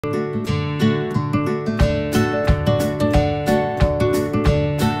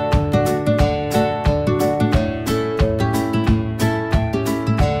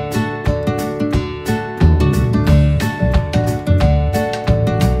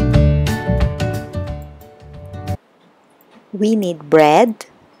We need bread,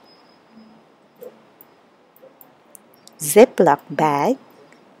 Ziploc bag,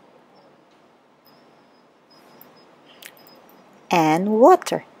 and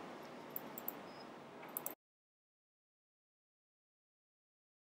water.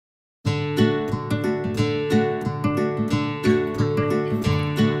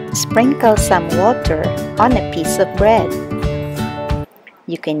 Sprinkle some water on a piece of bread.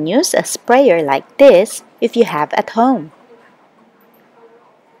 You can use a sprayer like this if you have at home.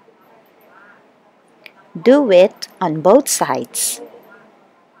 Do it on both sides.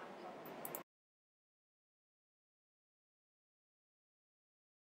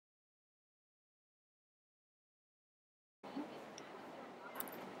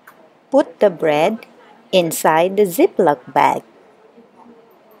 Put the bread inside the Ziploc bag.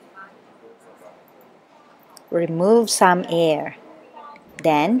 Remove some air.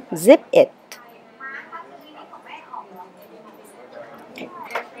 Then zip it.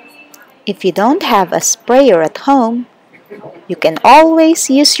 If you don't have a sprayer at home, you can always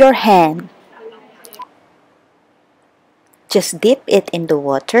use your hand. Just dip it in the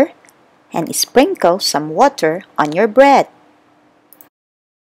water and sprinkle some water on your bread.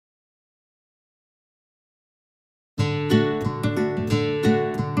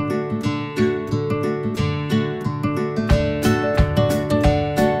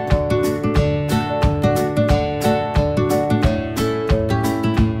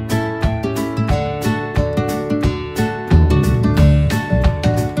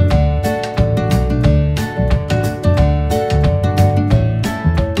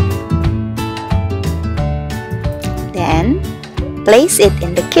 Then, place it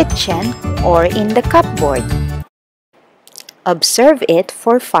in the kitchen or in the cupboard. Observe it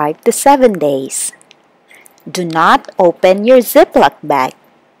for 5 to 7 days. Do not open your Ziploc bag.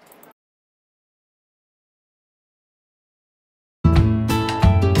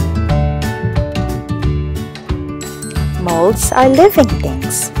 Molds are living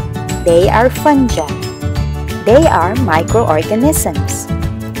things. They are fungi. They are microorganisms.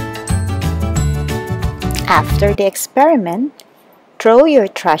 After the experiment, throw your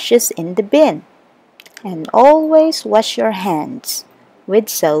trashes in the bin and always wash your hands with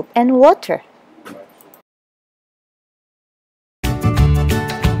soap and water.